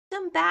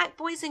Welcome back,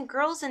 boys and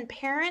girls and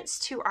parents,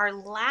 to our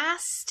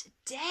last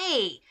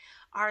day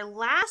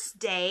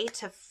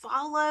to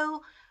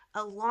follow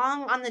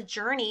along on the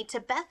journey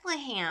to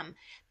Bethlehem.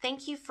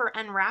 Thank you for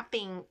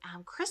unwrapping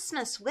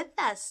Christmas with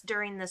us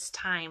during this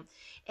time.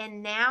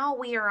 And now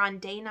we are on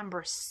day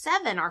number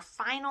 7, our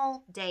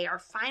final day, our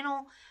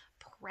final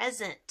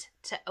present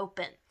to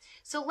open.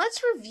 So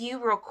let's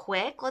review real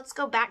quick. Let's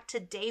go back to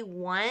day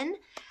 1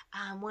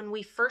 when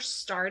we first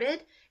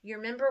started. You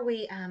remember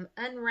we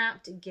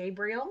unwrapped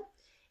Gabriel,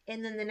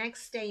 and then the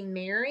next day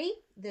Mary,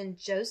 then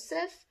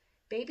Joseph,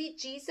 baby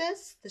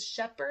Jesus, the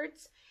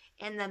shepherds,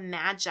 and the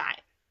Magi,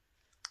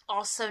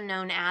 also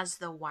known as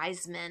the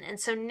wise men. And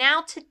so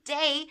now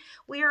today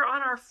we are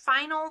on our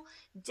final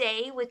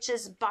day, which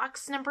is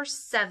box number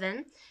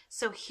 7.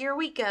 So here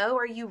we go.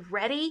 Are you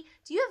ready?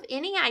 Do you have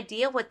any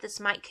idea what this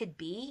could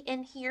be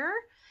in here?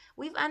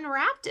 We've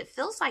unwrapped it.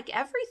 Feels like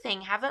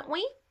everything, haven't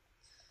we?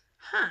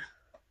 Huh.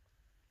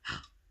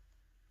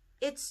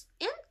 It's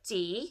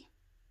empty,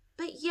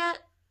 but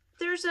yet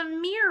there's a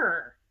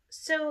mirror.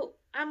 So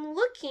I'm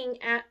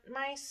looking at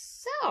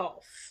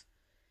myself.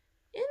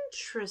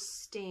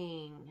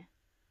 Interesting.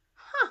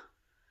 Huh.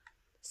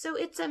 So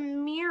it's a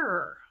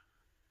mirror,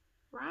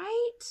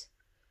 right?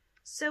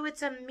 So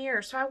it's a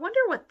mirror. So I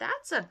wonder what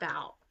that's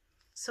about.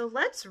 So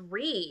let's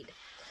read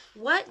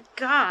what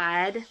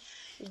God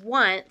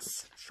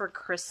wants for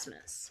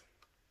Christmas.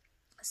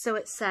 So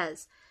it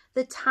says,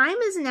 "The time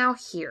is now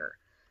here.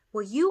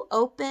 Will you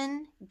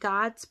open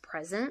God's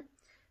present?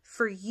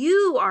 For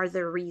you are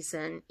the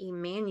reason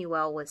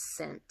Emmanuel was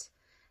sent.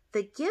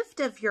 The gift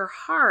of your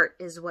heart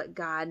is what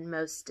God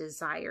most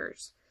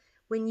desires.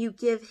 When you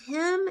give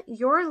him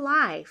your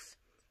life,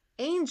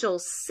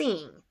 angels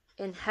sing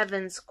in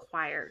heaven's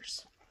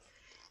choirs."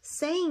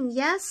 Saying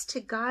yes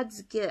to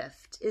God's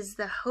gift is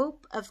the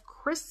hope of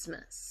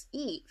Christmas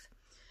Eve.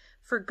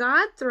 For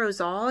God throws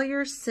all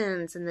your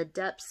sins in the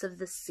depths of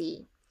the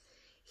sea.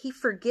 He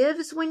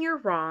forgives when you're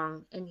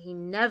wrong, and he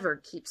never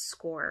keeps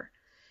score.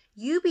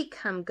 You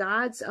become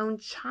God's own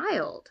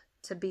child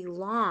to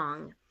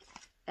belong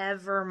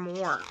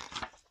evermore.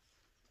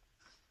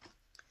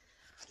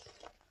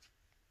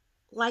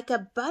 Like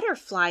a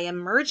butterfly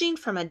emerging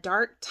from a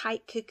dark,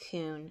 tight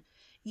cocoon,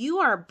 you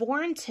are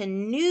born to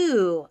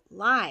new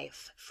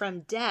life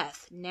from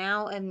death,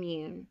 now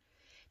immune.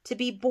 To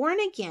be born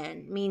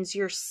again means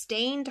your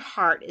stained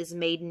heart is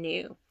made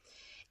new.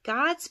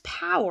 God's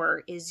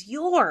power is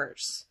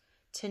yours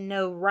to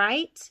know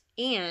right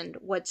and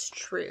what's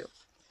true.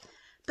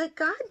 But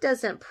God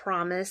doesn't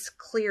promise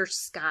clear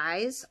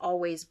skies,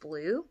 always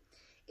blue.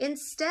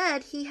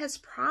 Instead, he has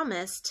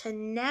promised to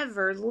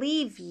never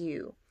leave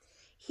you.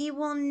 He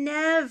will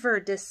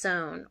never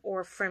disown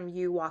or from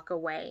you walk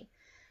away.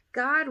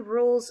 God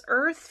rules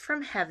earth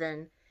from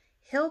heaven.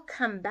 He'll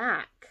come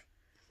back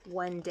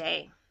one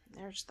day.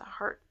 There's the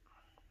heart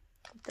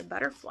of the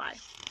butterfly.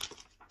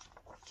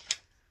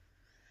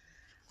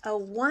 A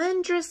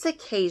wondrous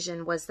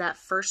occasion was that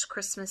first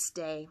Christmas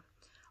day.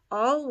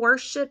 All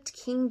worshipped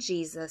King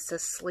Jesus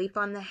asleep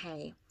on the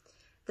hay.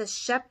 The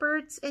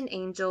shepherds and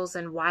angels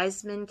and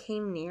wise men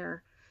came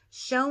near,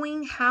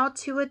 showing how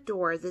to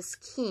adore this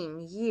King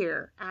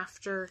year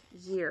after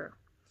year.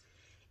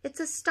 It's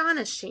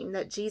astonishing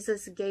that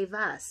Jesus gave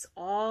us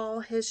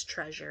all his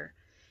treasure.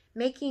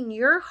 Making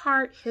your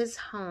heart his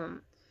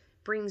home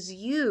brings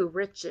you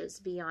riches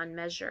beyond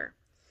measure.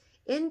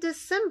 In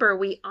December,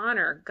 we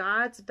honor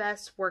God's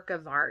best work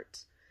of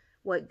art.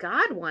 What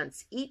God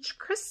wants each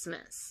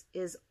Christmas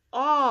is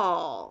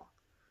all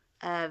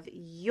of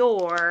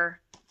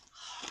your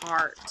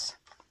heart.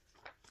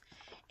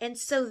 And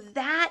so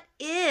that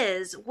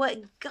is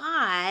what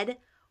God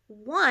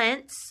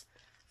wants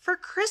for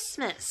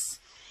Christmas.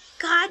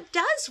 God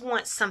does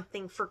want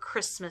something for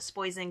Christmas,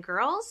 boys and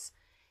girls.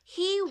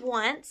 He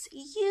wants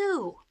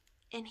you,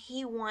 and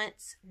he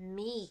wants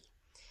me.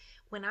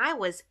 When I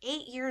was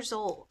 8 years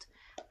old,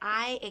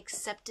 I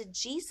accepted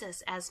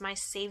Jesus as my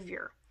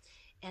Savior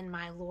and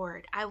my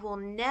Lord. I will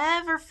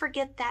never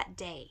forget that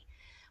day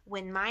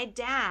when my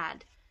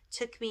dad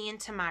took me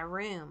into my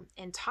room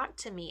and talked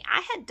to me.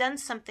 I had done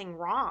something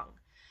wrong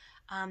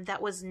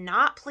that was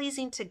not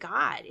pleasing to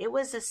God. It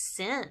was a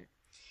sin.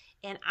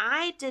 And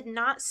I did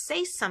not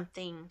say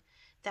something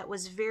that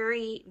was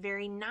very,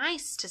 very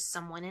nice to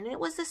someone, and it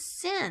was a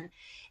sin.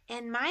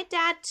 And my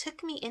dad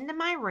took me into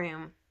my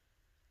room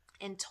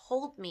and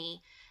told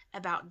me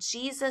about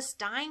Jesus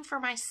dying for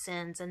my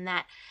sins and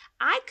that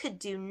I could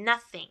do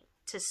nothing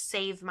to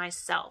save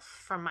myself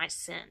from my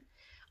sin.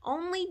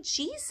 Only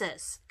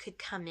Jesus could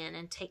come in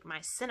and take my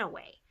sin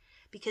away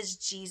because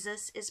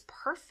Jesus is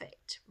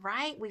perfect,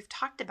 right? We've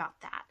talked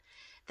about that.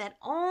 That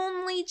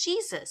only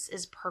Jesus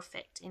is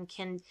perfect and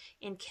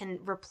can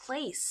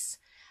replace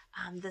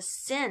the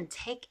sin,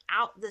 take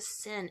out the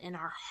sin in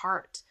our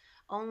heart.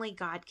 Only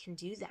God can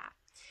do that.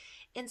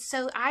 And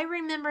so I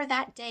remember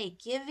that day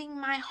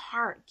giving my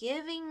heart,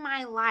 giving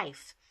my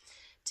life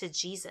to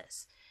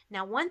Jesus.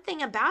 Now, one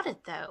thing about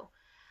it, though,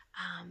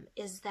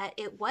 is that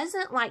it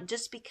wasn't like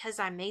just because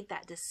I made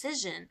that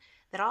decision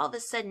that all of a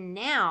sudden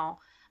now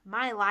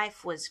my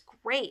life was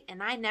great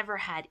and I never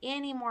had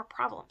any more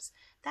problems.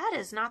 That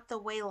is not the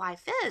way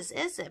life is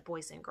it,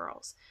 boys and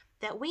girls?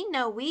 That we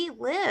know we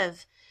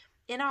live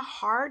in a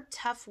hard,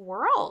 tough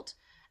world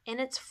and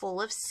it's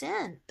full of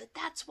sin. But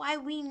that's why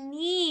we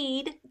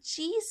need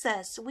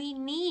Jesus. We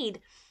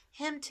need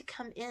him to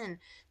come in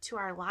to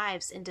our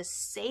lives and to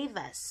save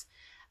us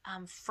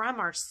from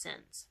our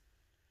sins.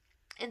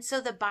 And so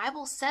the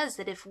Bible says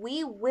that if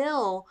we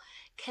will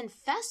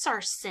confess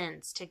our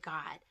sins to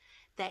God,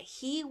 that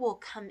he will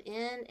come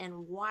in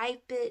and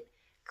wipe it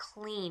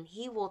clean.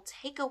 He will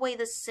take away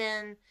the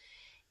sin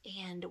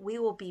and we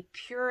will be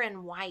pure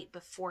and white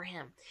before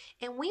him.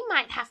 And we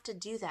might have to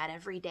do that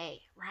every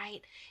day,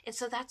 right? And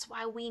so that's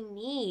why we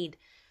need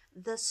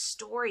the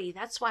story.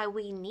 That's why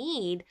we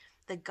need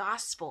the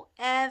gospel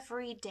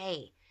every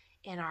day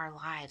in our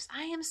lives.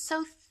 I am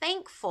so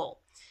thankful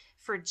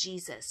for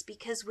Jesus,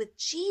 because with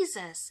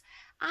Jesus,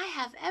 I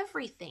have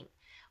everything.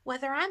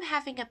 Whether I'm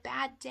having a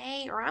bad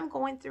day or I'm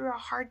going through a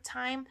hard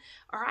time,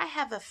 or I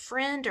have a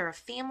friend or a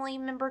family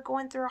member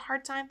going through a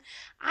hard time,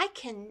 I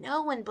can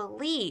know and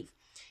believe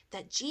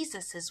that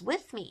Jesus is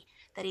with me,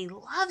 that he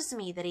loves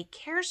me, that he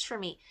cares for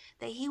me,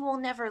 that he will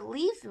never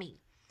leave me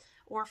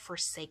or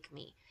forsake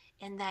me,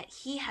 and that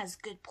he has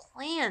good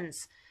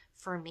plans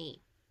for me.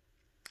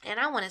 And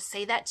I want to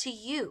say that to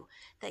you,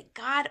 that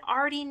God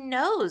already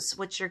knows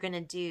what you're going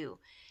to do,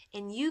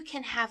 and you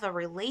can have a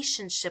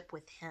relationship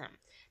with him.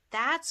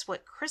 That's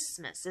what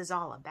Christmas is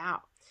all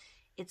about.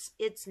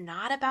 It's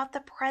not about the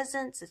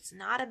presents. It's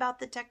not about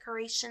the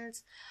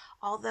decorations,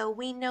 although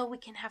we know we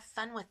can have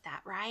fun with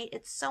that, right?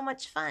 It's so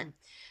much fun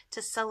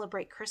to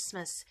celebrate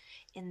Christmas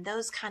in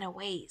those kind of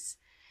ways.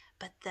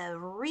 But the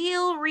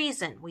real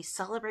reason we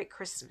celebrate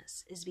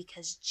Christmas is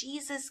because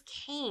Jesus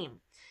came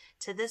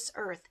to this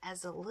earth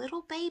as a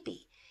little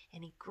baby,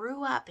 and he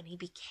grew up and he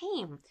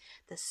became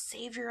the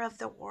Savior of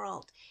the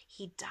world.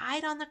 He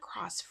died on the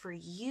cross for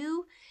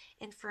you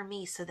and for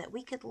me so that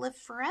we could live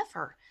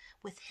forever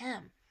with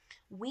him.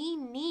 We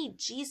need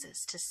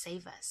Jesus to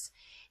save us.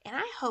 And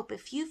I hope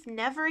if you've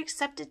never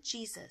accepted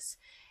Jesus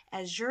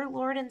as your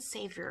Lord and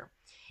Savior,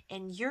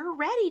 and you're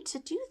ready to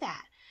do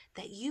that,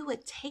 that you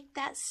would take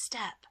that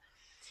step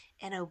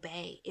and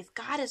obey. If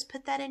God has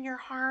put that in your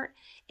heart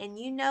and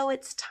you know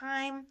it's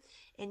time,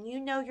 and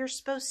you know you're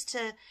supposed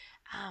to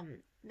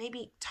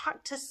maybe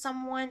talk to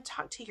someone,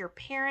 talk to your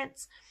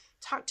parents,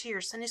 talk to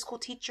your Sunday school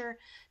teacher,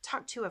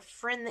 talk to a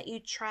friend that you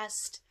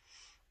trust.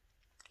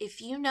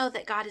 If you know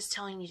that God is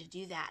telling you to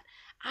do that,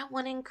 I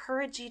want to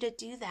encourage you to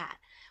do that.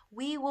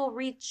 We will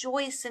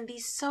rejoice and be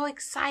so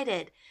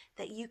excited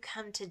that you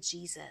come to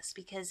Jesus,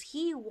 because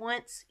he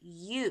wants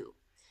you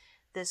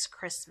this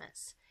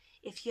Christmas.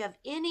 If you have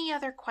any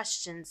other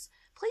questions,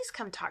 please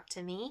come talk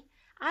to me.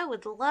 I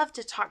would love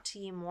to talk to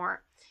you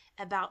more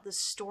about the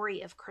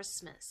story of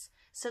Christmas.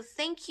 So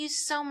thank you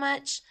so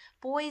much,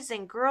 boys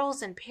and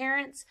girls and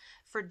parents,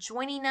 for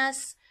joining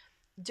us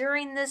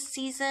during this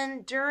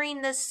season,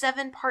 during this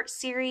 7-part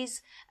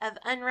series of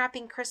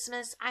Unwrapping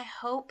Christmas. I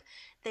hope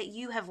that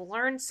you have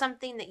learned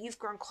something, that you've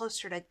grown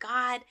closer to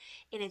God.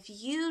 And if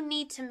you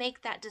need to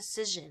make that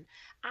decision,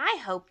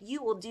 I hope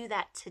you will do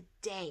that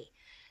today.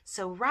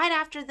 So right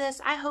after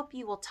this, I hope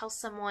you will tell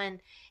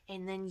someone,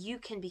 and then you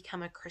can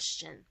become a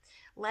Christian.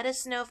 Let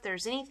us know if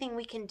there's anything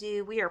we can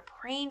do. We are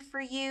praying for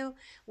you.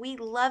 We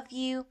love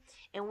you,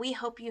 and we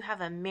hope you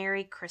have a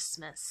Merry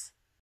Christmas.